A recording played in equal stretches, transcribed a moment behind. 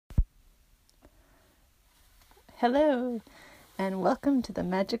Hello, and welcome to the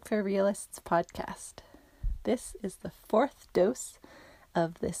Magic for Realists podcast. This is the fourth dose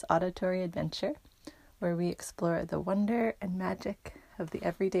of this auditory adventure where we explore the wonder and magic of the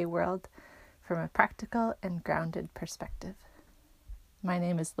everyday world from a practical and grounded perspective. My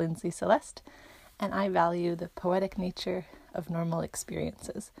name is Lindsay Celeste, and I value the poetic nature of normal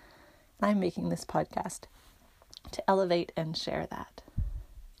experiences. I'm making this podcast to elevate and share that.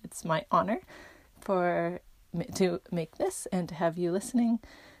 It's my honor to make this and to have you listening,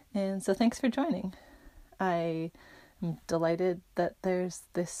 and so thanks for joining. I am delighted that there's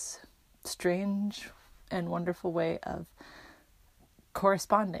this strange and wonderful way of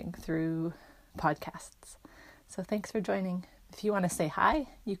corresponding through podcasts. So thanks for joining. If you want to say hi,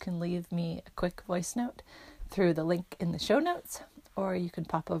 you can leave me a quick voice note through the link in the show notes, or you can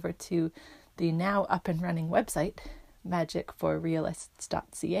pop over to the now up and running website,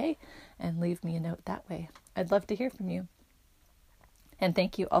 magicforrealists.ca, and leave me a note that way. I'd love to hear from you. And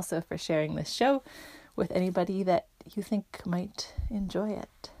thank you also for sharing this show with anybody that you think might enjoy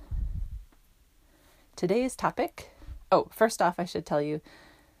it. Today's topic, first off, I should tell you,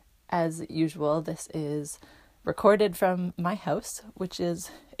 as usual, this is recorded from my house, which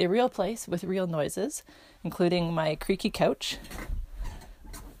is a real place with real noises, including my creaky couch,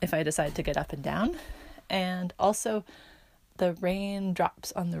 if I decide to get up and down, and also the rain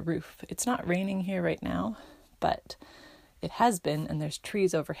drops on the roof. It's not raining here right now, but it has been, and there's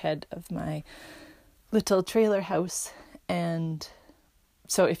trees overhead of my little trailer house, and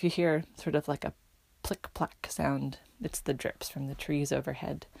so if you hear sort of like a plick-plack sound, it's the drips from the trees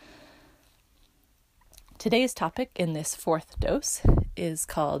overhead. Today's topic in this fourth dose is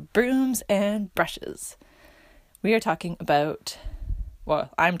called brooms and brushes. We are talking about,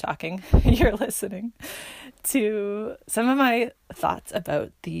 I'm talking, you're listening to some of my thoughts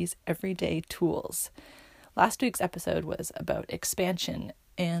about these everyday tools. Last week's episode was about expansion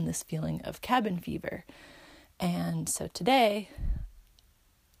and this feeling of cabin fever. And so today,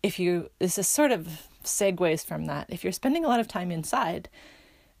 this is sort of segues from that. If you're spending a lot of time inside,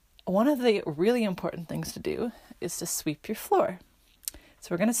 one of the really important things to do is to sweep your floor. So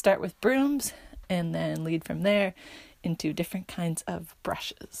we're going to start with brooms and then lead from there into different kinds of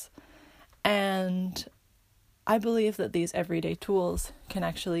brushes. And I believe that these everyday tools can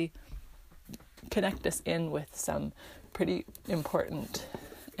actually connect us in with some pretty important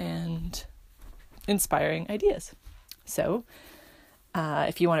and inspiring ideas. So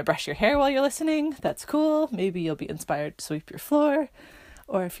if you want to brush your hair while you're listening, that's cool. Maybe you'll be inspired to sweep your floor.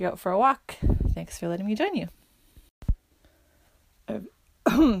 Or if you're out for a walk, thanks for letting me join you.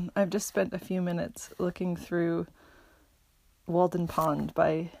 I've just spent a few minutes looking through Walden Pond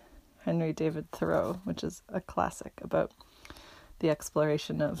by Henry David Thoreau, which is a classic about the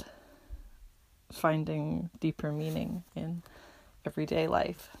exploration of finding deeper meaning in everyday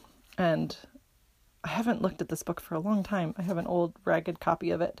life. And I haven't looked at this book for a long time. I have an old ragged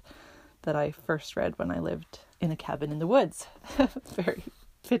copy of it that I first read when I lived in a cabin in the woods, very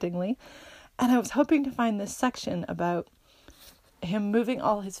fittingly. And I was hoping to find this section about him moving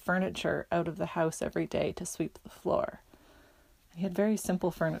all his furniture out of the house every day to sweep the floor. He had very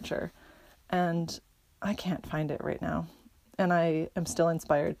simple furniture, and I can't find it right now. And I am still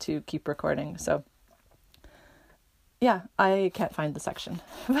inspired to keep recording. So yeah, I can't find the section,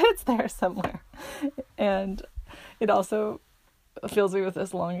 but it's there somewhere. And it also fills me with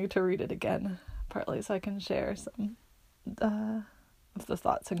this longing to read it again, partly so I can share some of the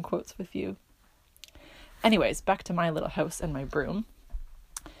thoughts and quotes with you. Anyways, back to my little house and my broom.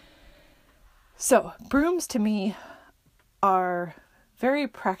 So brooms to me are very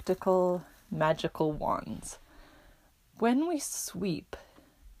practical, magical wands. When we sweep,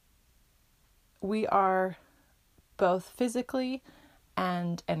 we are both physically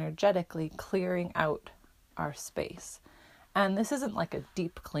and energetically clearing out our space. And this isn't like a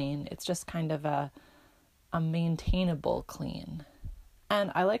deep clean, it's just kind of a maintainable clean.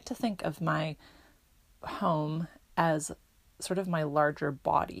 And I like to think of my home as sort of my larger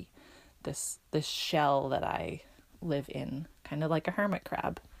body, this shell that I live in, kind of like a hermit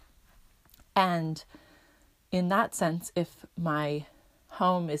crab. And in that sense, if my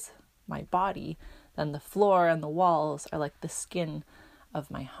home is my body, then the floor and the walls are like the skin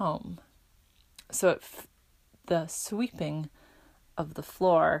of my home. So the sweeping of the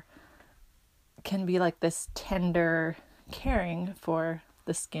floor can be like this tender caring for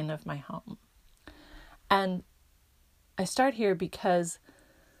the skin of my home. And I start here because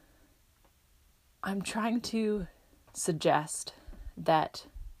I'm trying to suggest that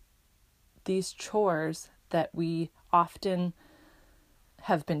these chores that we often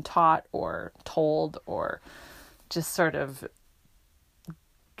have been taught or told or just sort of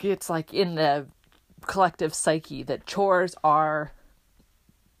gets like in the collective psyche that chores are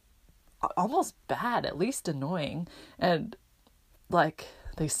almost bad, at least annoying, and like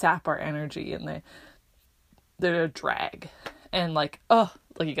they sap our energy, and they're a drag, and like, oh,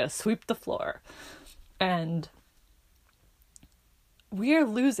 like you gotta sweep the floor, and we are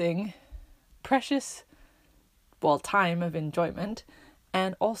losing precious, well, time of enjoyment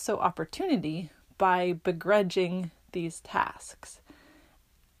and also opportunity by begrudging these tasks.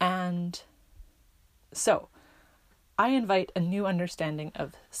 And so I invite a new understanding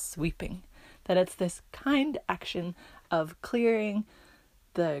of sweeping, that it's this kind action of clearing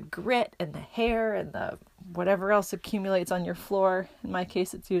the grit and the hair and the whatever else accumulates on your floor. In my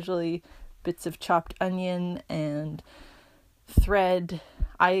case, it's usually bits of chopped onion and thread.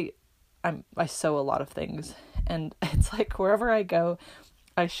 I sew a lot of things, and it's like wherever I go,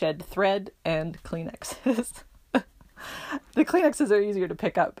 I shed thread and Kleenexes. The Kleenexes are easier to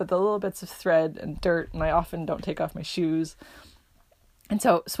pick up, but the little bits of thread and dirt, and I often don't take off my shoes. And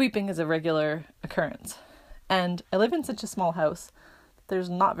so sweeping is a regular occurrence. And I live in such a small house, there's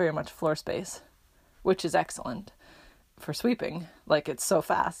not very much floor space, which is excellent for sweeping. Like, it's so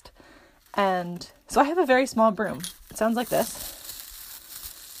fast. And so I have a very small broom. It sounds like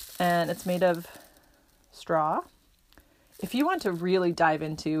this. And it's made of straw. If you want to really dive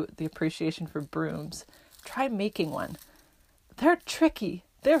into the appreciation for brooms, try making one. They're tricky.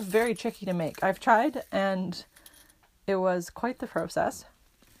 They're very tricky to make. I've tried, and it was quite the process.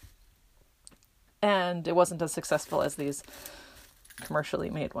 And it wasn't as successful as these commercially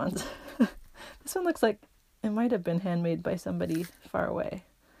made ones. This one looks like it might have been handmade by somebody far away.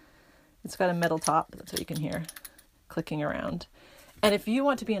 It's got a metal top, that's what you can hear clicking around. And if you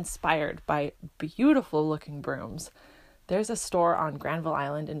want to be inspired by beautiful looking brooms, there's a store on Granville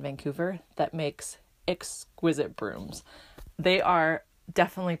Island in Vancouver that makes exquisite brooms. They are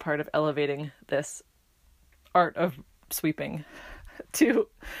definitely part of elevating this art of sweeping to,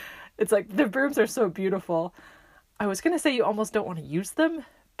 it's like the brooms are so beautiful. I was going to say you almost don't want to use them,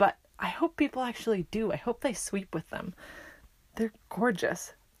 but I hope people actually do. I hope they sweep with them. They're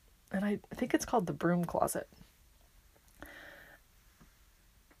gorgeous. And I think it's called the Broom Closet.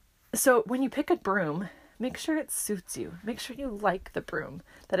 So when you pick a broom, make sure it suits you. Make sure you like the broom,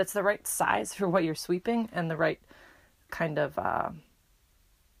 that it's the right size for what you're sweeping and the right kind of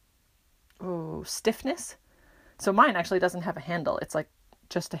stiffness. So mine actually doesn't have a handle. It's like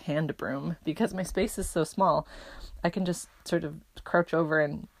just a hand broom because my space is so small. I can just sort of crouch over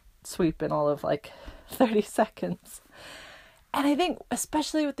and sweep in all of like 30 seconds. And I think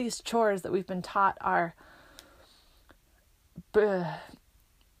especially with these chores that we've been taught are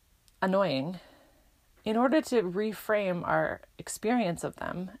annoying, in order to reframe our experience of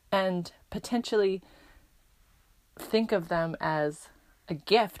them and potentially think of them as a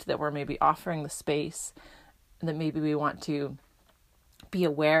gift that we're maybe offering the space, and that maybe we want to be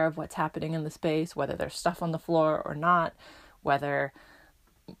aware of what's happening in the space, whether there's stuff on the floor or not, whether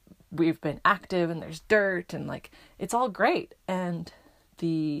we've been active and there's dirt, and like, it's all great. And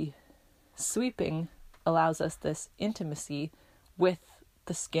the sweeping allows us this intimacy with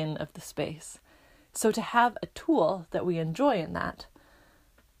the skin of the space. So to have a tool that we enjoy in that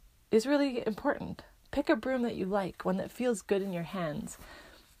is really important. Pick a broom that you like, one that feels good in your hands,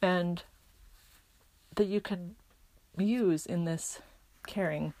 and that you can use in this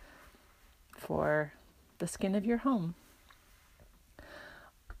caring for the skin of your home.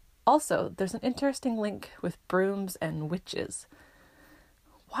 Also, there's an interesting link with brooms and witches.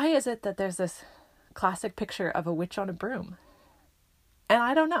 Why is it that there's this classic picture of a witch on a broom? And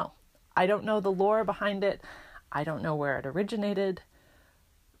I don't know. I don't know the lore behind it. I don't know where it originated.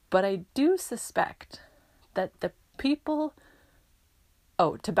 But I do suspect that the people...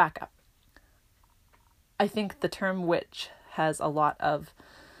 Oh, to back up. I think the term witch has a lot of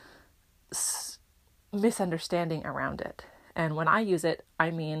misunderstanding around it. And when I use it,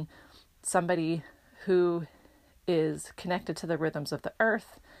 I mean somebody who is connected to the rhythms of the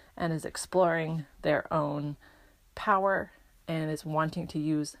earth and is exploring their own power and is wanting to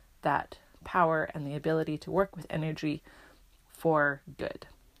use that power and the ability to work with energy for good.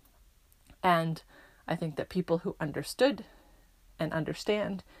 And I think that people who understood and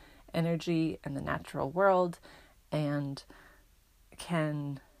understand energy and the natural world and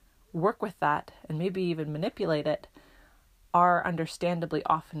can work with that and maybe even manipulate it are understandably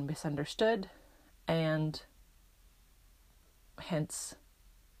often misunderstood, and hence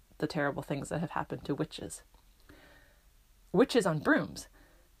the terrible things that have happened to witches. Witches on brooms.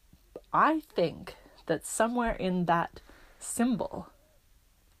 I think that somewhere in that symbol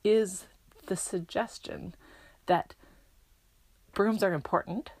is the suggestion that brooms are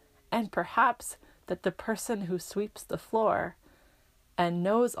important, and perhaps that the person who sweeps the floor and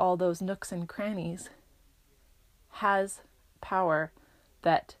knows all those nooks and crannies has power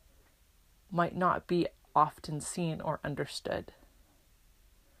that might not be often seen or understood.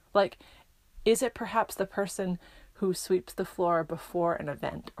 Like, is it perhaps the person who sweeps the floor before an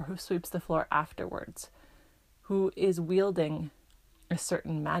event or who sweeps the floor afterwards, who is wielding a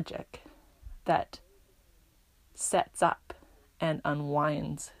certain magic that sets up and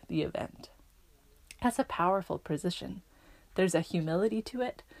unwinds the event? That's a powerful position. There's a humility to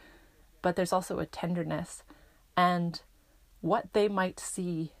it, but there's also a tenderness, and what they might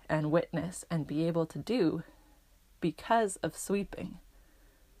see and witness and be able to do because of sweeping.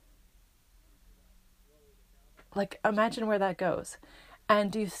 Like, imagine where that goes.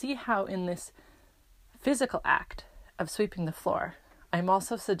 And do you see how in this physical act of sweeping the floor, I'm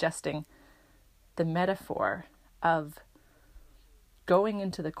also suggesting the metaphor of going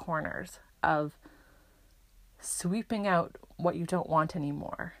into the corners, of sweeping out what you don't want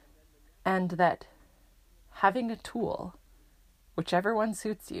anymore, and that having a tool, whichever one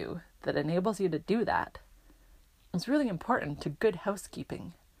suits you, that enables you to do that is really important to good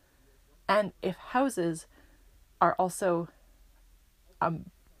housekeeping. And if houses are also a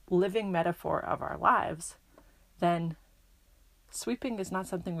living metaphor of our lives, then sweeping is not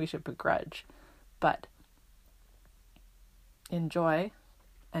something we should begrudge, but enjoy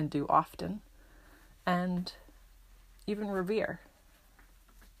and do often and even revere.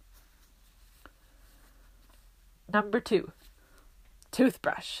 Number 2,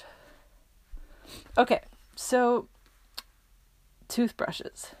 toothbrush. Okay, so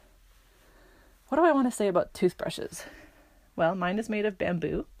toothbrushes. What do I want to say about toothbrushes? Well, mine is made of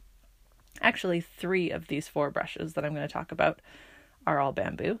bamboo. Actually, 3 of these 4 brushes that I'm going to talk about are all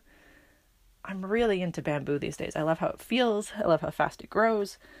bamboo. I'm really into bamboo these days. I love how it feels. I love how fast it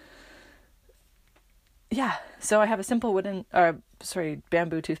grows. Yeah, so I have a simple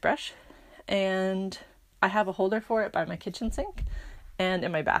bamboo toothbrush, and I have a holder for it by my kitchen sink and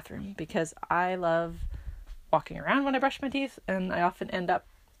in my bathroom because I love walking around when I brush my teeth, and I often end up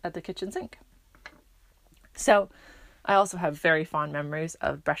at the kitchen sink. So I also have very fond memories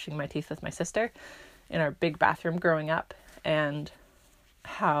of brushing my teeth with my sister in our big bathroom growing up, and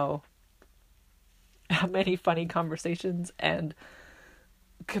how many funny conversations and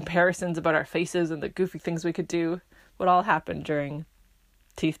comparisons about our faces and the goofy things we could do would all happen during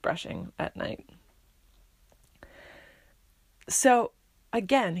teeth brushing at night. So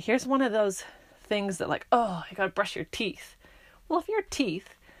again, here's one of those things that like, oh, you gotta brush your teeth. Well, if your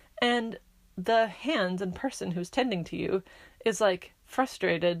teeth and the hands and person who's tending to you is like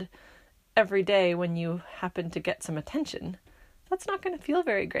frustrated every day when you happen to get some attention, that's not going to feel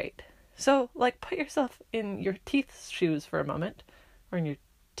very great. So like, put yourself in your teeth's shoes for a moment, or in your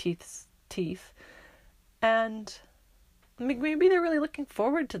teeth's teeth, and maybe they're really looking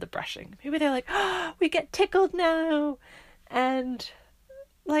forward to the brushing. Maybe they're like, oh, we get tickled now. And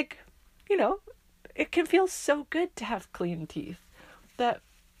like, you know, it can feel so good to have clean teeth. That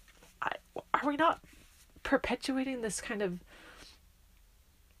are we not perpetuating this kind of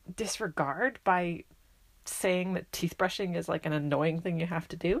disregard by saying that teeth brushing is like an annoying thing you have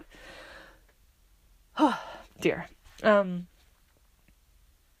to do? Oh dear.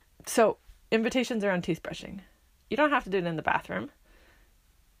 So invitations around tooth brushing. You don't have to do it in the bathroom.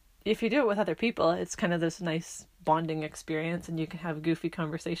 If you do it with other people, it's kind of this nice bonding experience, and you can have goofy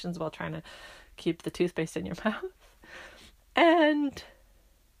conversations while trying to keep the toothpaste in your mouth. And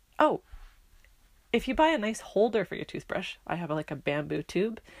if you buy a nice holder for your toothbrush, I have like a bamboo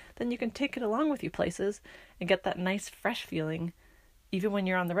tube, then you can take it along with you places and get that nice fresh feeling even when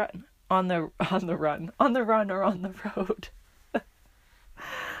you're on the run or on the road.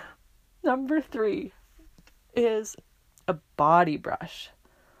 Number 3 is a body brush.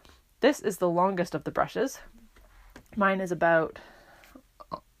 This is the longest of the brushes. Mine is about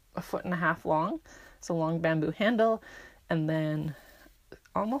 1.5 feet long. It's a long bamboo handle, and then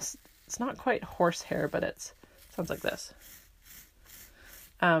it's not quite horsehair, but sounds like this.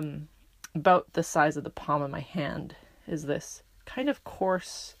 About the size of the palm of my hand is this kind of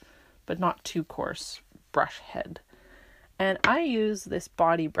coarse, but not too coarse, brush head. And I use this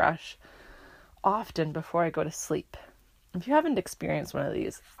body brush often before I go to sleep. If you haven't experienced one of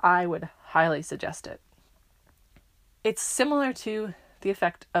these, I would highly suggest it. It's similar to the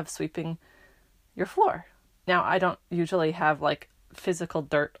effect of sweeping your floor. Now, I don't usually have like physical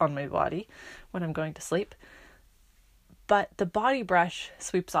dirt on my body when I'm going to sleep, but the body brush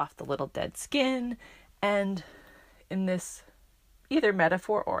sweeps off the little dead skin, and in this either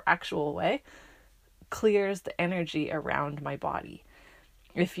metaphor or actual way, clears the energy around my body.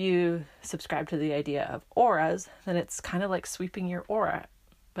 If you subscribe to the idea of auras, then it's kind of like sweeping your aura,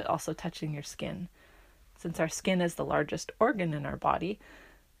 but also touching your skin. Since our skin is the largest organ in our body,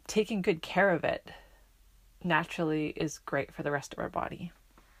 taking good care of it naturally is great for the rest of our body.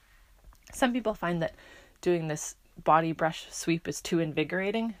 Some people find that doing this body brush sweep is too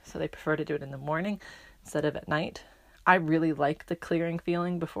invigorating, so they prefer to do it in the morning instead of at night. I really like the clearing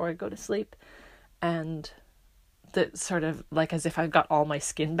feeling before I go to sleep, and the sort of like as if I've got all my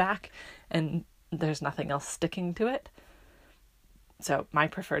skin back and there's nothing else sticking to it. So my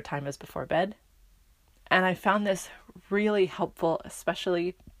preferred time is before bed. And I found this really helpful,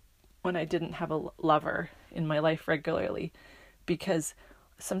 especially when I didn't have a lover in my life regularly, because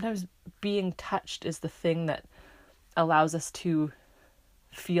sometimes being touched is the thing that allows us to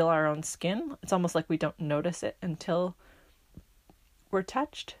feel our own skin. It's almost like we don't notice it until we're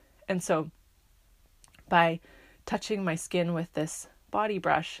touched. And so by touching my skin with this body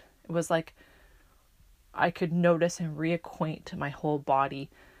brush, it was like I could notice and reacquaint my whole body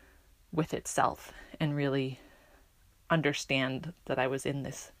with itself and really understand that I was in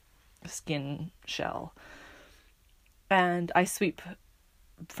this skin shell. And I sweep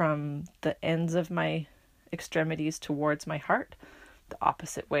from the ends of my extremities towards my heart, the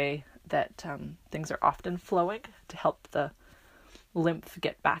opposite way that things are often flowing, to help the lymph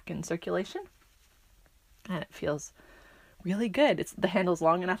get back in circulation. And it feels really good. The handle's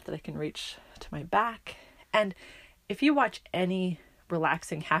long enough that I can reach to my back. And if you watch any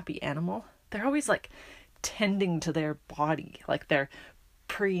relaxing, happy animal, they're always like tending to their body, like they're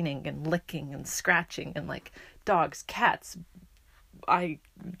preening and licking and scratching, and like dogs, cats,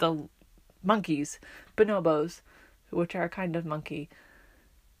 the monkeys, bonobos, which are a kind of monkey,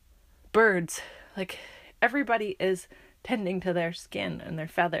 birds, like everybody is tending to their skin and their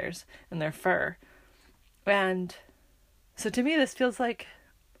feathers and their fur. And so to me, this feels like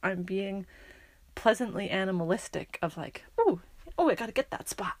I'm being pleasantly animalistic of like, oh, I gotta get that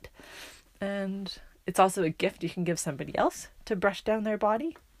spot. And it's also a gift you can give somebody else to brush down their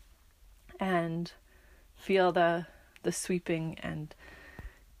body and feel the sweeping and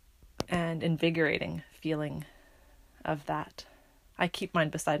invigorating feeling of that. I keep mine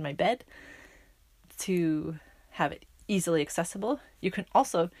beside my bed to have it easily accessible. You can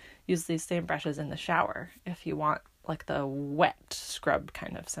also use these same brushes in the shower if you want like the wet scrub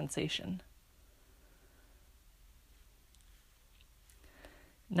kind of sensation.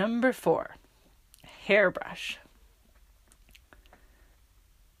 Number 4, hairbrush.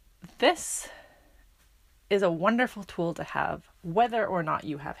 This is a wonderful tool to have whether or not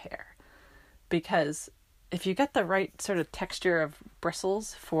you have hair, because if you get the right sort of texture of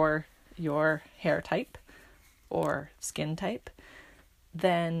bristles for your hair type or skin type,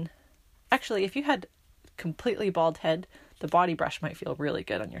 then actually if you had completely bald head, the body brush might feel really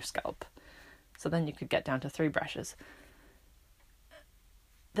good on your scalp. So then you could get down to 3 brushes.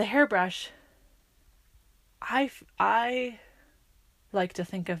 The hairbrush, I like to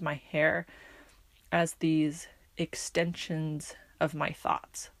think of my hair as these extensions of my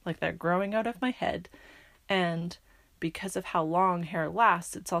thoughts, like they're growing out of my head. And because of how long hair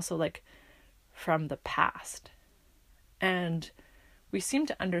lasts, it's also like from the past. And we seem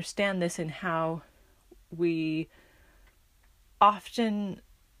to understand this in how we often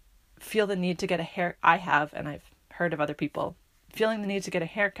feel the need to get I have, and I've heard of other people, feeling the need to get a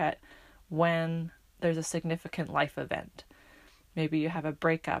haircut when there's a significant life event. Maybe you have a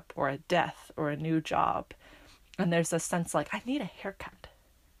breakup or a death or a new job, and there's a sense like, I need a haircut.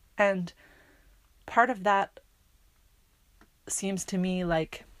 And part of that seems to me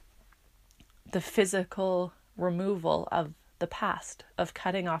like the physical removal of the past, of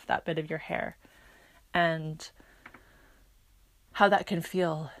cutting off that bit of your hair, and how that can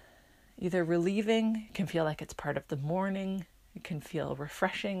feel either relieving, it can feel like it's part of the mourning, it can feel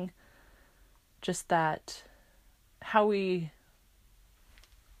refreshing. Just that how we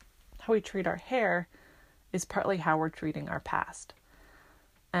treat our hair is partly how we're treating our past.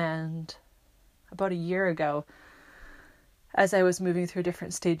 And about a year ago, as I was moving through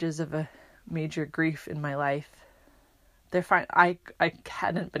different stages of a major grief in my life, I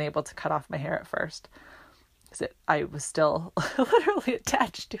hadn't been able to cut off my hair at first because I was still literally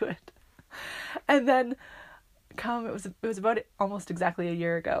attached to it. And then it was about almost exactly a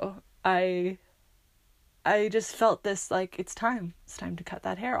year ago, I just felt this, like, it's time to cut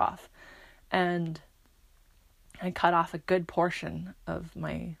that hair off. And I cut off a good portion of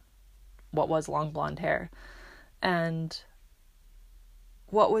what was long blonde hair. And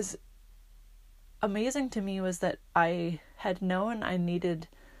what was amazing to me was that I had known I needed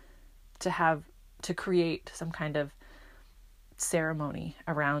to have to create some kind of ceremony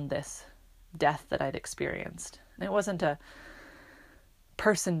around this death that I'd experienced. And it wasn't a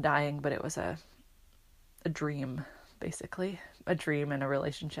person dying, but it was a dream, basically, a dream and a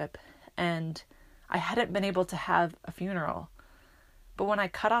relationship. And I hadn't been able to have a funeral. But when I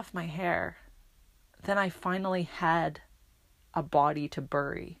cut off my hair, then I finally had a body to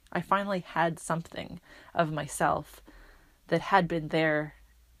bury. I finally had something of myself that had been there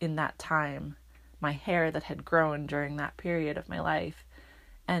in that time, my hair that had grown during that period of my life.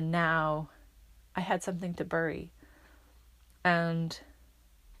 And now I had something to bury. And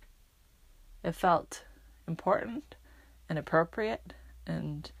it felt important and appropriate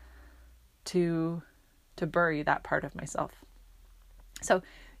and to bury that part of myself. So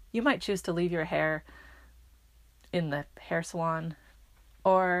you might choose to leave your hair in the hair salon,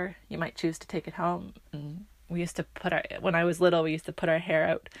 or you might choose to take it home. And we used to when I was little, we used to put our hair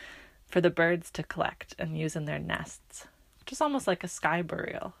out for the birds to collect and use in their nests, which is almost like a sky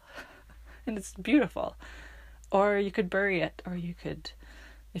burial. And it's beautiful. Or you could bury it, or you could,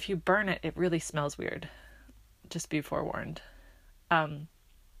 if you burn it, it really smells weird. Just be forewarned. And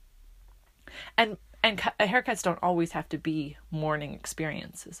haircuts don't always have to be mourning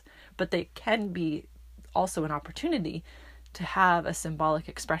experiences, but they can be also an opportunity to have a symbolic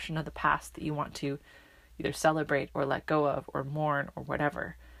expression of the past that you want to either celebrate or let go of or mourn or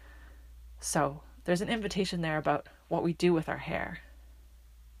whatever. So there's an invitation there about what we do with our hair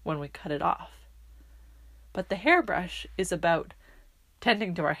when we cut it off. But the hairbrush is about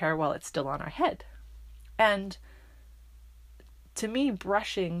tending to our hair while it's still on our head. And to me,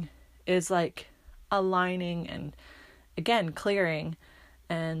 brushing is like aligning and, again, clearing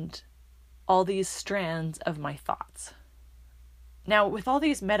and all these strands of my thoughts. Now, with all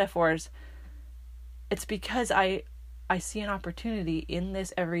these metaphors, it's because I see an opportunity in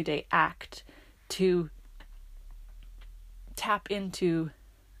this everyday act to tap into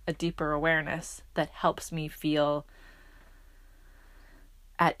a deeper awareness that helps me feel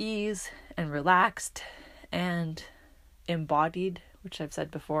at ease and relaxed and embodied, which I've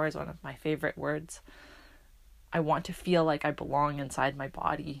said before is one of my favorite words. I want to feel like I belong inside my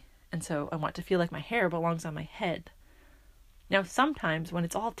body. And so I want to feel like my hair belongs on my head. Now, sometimes when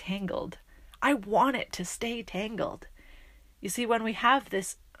it's all tangled, I want it to stay tangled. You see, when we have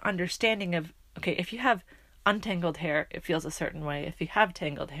this understanding of, okay, if you have untangled hair, it feels a certain way. If you have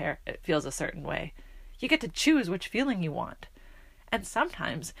tangled hair, it feels a certain way. You get to choose which feeling you want. And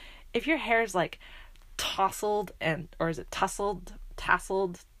sometimes, if your hair is like tasseled or is it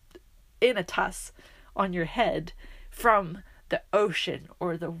tasseled in a tuss on your head from the ocean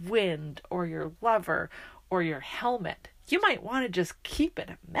or the wind or your lover or your helmet, you might want to just keep it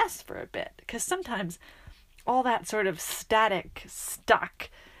a mess for a bit, because sometimes all that sort of static, stuck,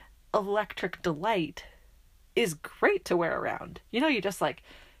 electric delight is great to wear around. You know, you just like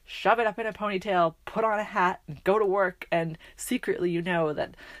shove it up in a ponytail, put on a hat, and go to work, and secretly you know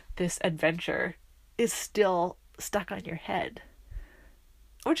that this adventure is still stuck on your head,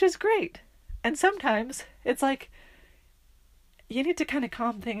 which is great. And sometimes it's like you need to kind of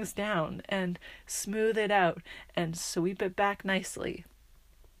calm things down and smooth it out and sweep it back nicely,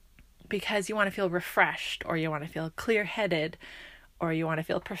 because you want to feel refreshed, or you want to feel clear-headed, or you want to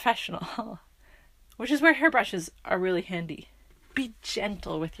feel professional, which is where hairbrushes are really handy. Be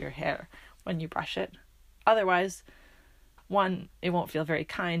gentle with your hair when you brush it. Otherwise, 1, it won't feel very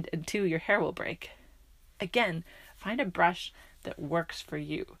kind, and 2, your hair will break. Again, find a brush that works for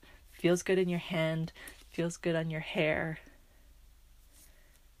you. Feels good in your hand, feels good on your hair.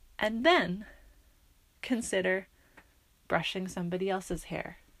 And then consider brushing somebody else's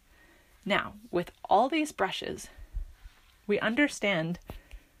hair. Now, with all these brushes, we understand,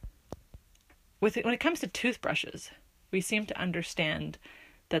 when it comes to toothbrushes, we seem to understand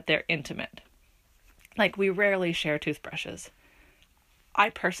that they're intimate. Like, we rarely share toothbrushes. I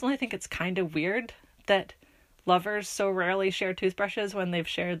personally think it's kind of weird that lovers so rarely share toothbrushes when they've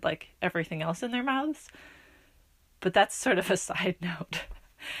shared like everything else in their mouths. But that's sort of a side note.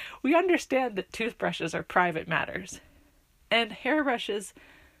 We understand that toothbrushes are private matters, and hairbrushes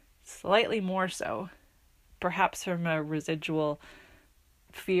slightly more so, perhaps from a residual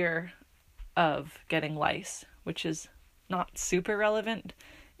fear of getting lice, which is not super relevant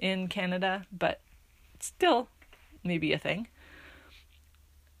in Canada, but still maybe a thing.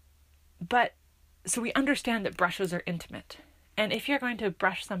 But so we understand that brushes are intimate. And if you're going to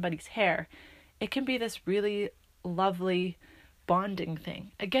brush somebody's hair, it can be this really lovely bonding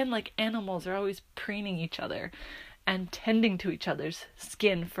thing. Again, like animals are always preening each other and tending to each other's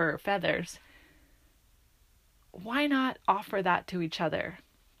skin, fur, feathers. Why not offer that to each other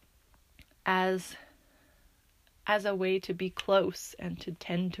as a way to be close and to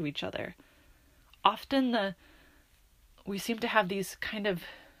tend to each other. Often we seem to have these kind of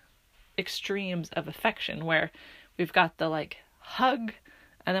extremes of affection where we've got the like hug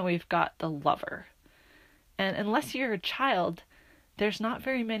and then we've got the lover. And unless you're a child, there's not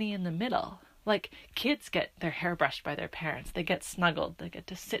very many in the middle. Like, kids get their hair brushed by their parents. They get snuggled. They get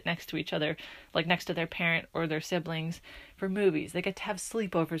to sit next to each other, like next to their parent or their siblings for movies. They get to have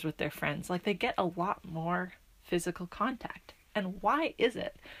sleepovers with their friends. Like, they get a lot more physical contact. And why is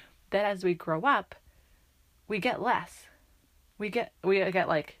it that as we grow up, we get less? We get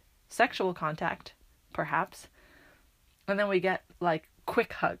like sexual contact, perhaps, and then we get like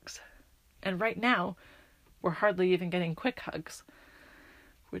quick hugs. And right now, we're hardly even getting quick hugs,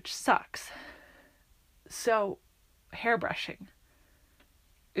 which sucks. So, hairbrushing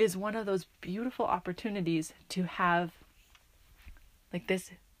is one of those beautiful opportunities to have like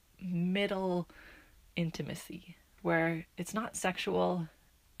this middle intimacy where it's not sexual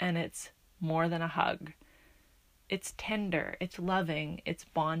and it's more than a hug. It's tender, it's loving, it's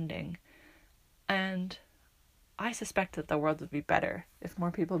bonding. And I suspect that the world would be better if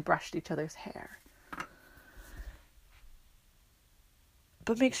more people brushed each other's hair.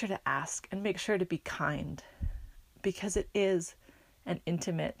 But make sure to ask and make sure to be kind, because it is an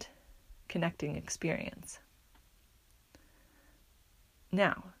intimate, connecting experience.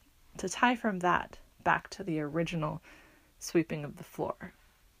 Now, to tie from that back to the original sweeping of the floor,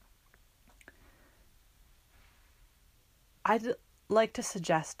 I'd like to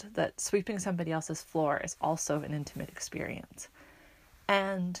suggest that sweeping somebody else's floor is also an intimate experience,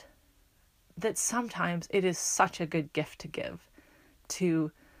 and that sometimes it is such a good gift to give,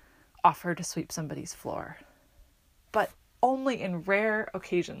 to offer to sweep somebody's floor. But only in rare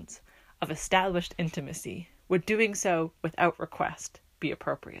occasions of established intimacy would doing so without request be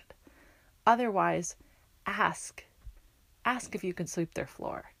appropriate. Otherwise, ask if you can sweep their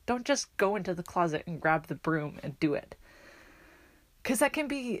floor. Don't just go into the closet and grab the broom and do it, because that can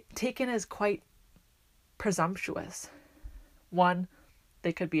be taken as quite presumptuous. One,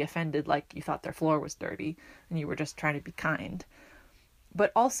 they could be offended, like you thought their floor was dirty and you were just trying to be kind.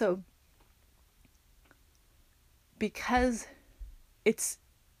 But also, because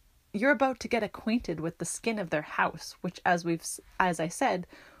you're about to get acquainted with the skin of their house, which, as I said,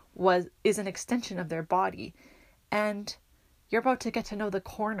 is an extension of their body, and you're about to get to know the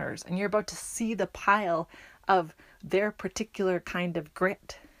corners, and you're about to see the pile of their particular kind of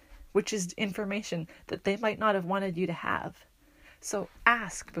grit, which is information that they might not have wanted you to have. So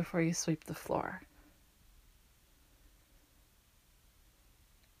ask before you sweep the floor.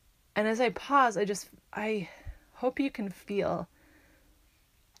 And as I pause, I hope you can feel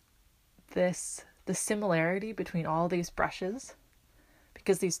the similarity between all these brushes,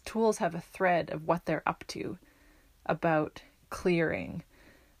 because these tools have a thread of what they're up to, about clearing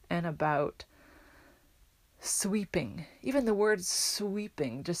and about sweeping. Even the word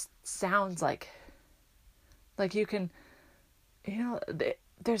sweeping just sounds like you can,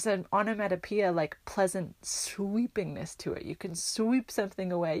 there's an onomatopoeia, like pleasant sweepingness to it. You can sweep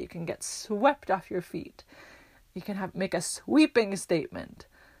something away. You can get swept off your feet. You can make a sweeping statement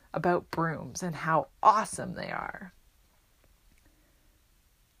about brooms and how awesome they are.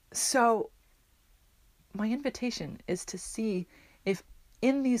 So my invitation is to see if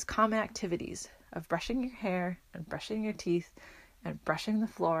in these common activities of brushing your hair and brushing your teeth and brushing the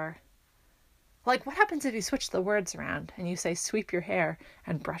floor, like, what happens if you switch the words around and you say sweep your hair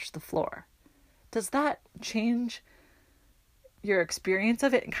and brush the floor? Does that change your experience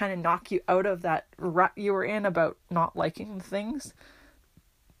of it and kind of knock you out of that rut you were in about not liking the things?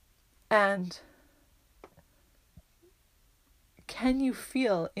 And can you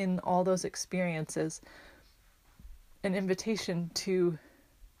feel in all those experiences an invitation to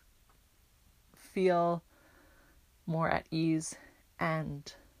feel more at ease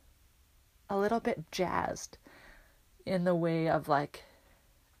and a little bit jazzed, in the way of like,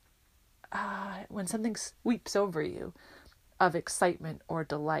 when something sweeps over you of excitement or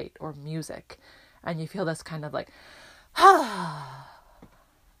delight or music, and you feel this kind of like,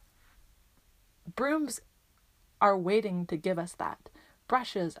 brooms are waiting to give us that.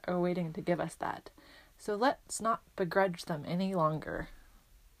 Brushes are waiting to give us that. So let's not begrudge them any longer,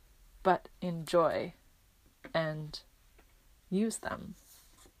 but enjoy and use them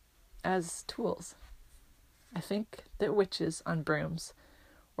as tools. I think that witches on brooms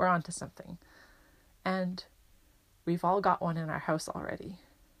were onto something. And we've all got one in our house already,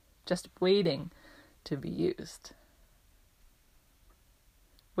 just waiting to be used.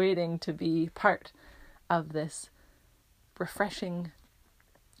 Waiting to be part of this refreshing,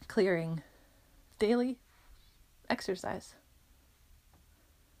 clearing, daily exercise.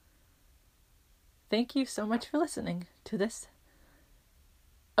 Thank you so much for listening to this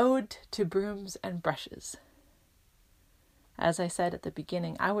ode to brooms and brushes. As I said at the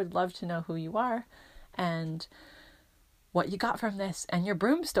beginning, I would love to know who you are and what you got from this and your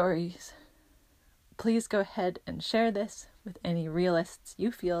broom stories. Please go ahead and share this with any realists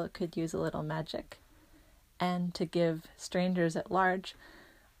you feel could use a little magic, and to give strangers at large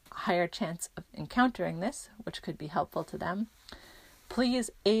a higher chance of encountering this, which could be helpful to them. Please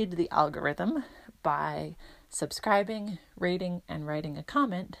aid the algorithm by subscribing, rating, and writing a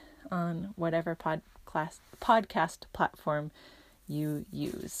comment on whatever podcast platform you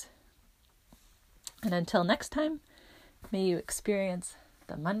use. And until next time, may you experience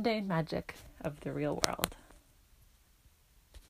the mundane magic of the real world.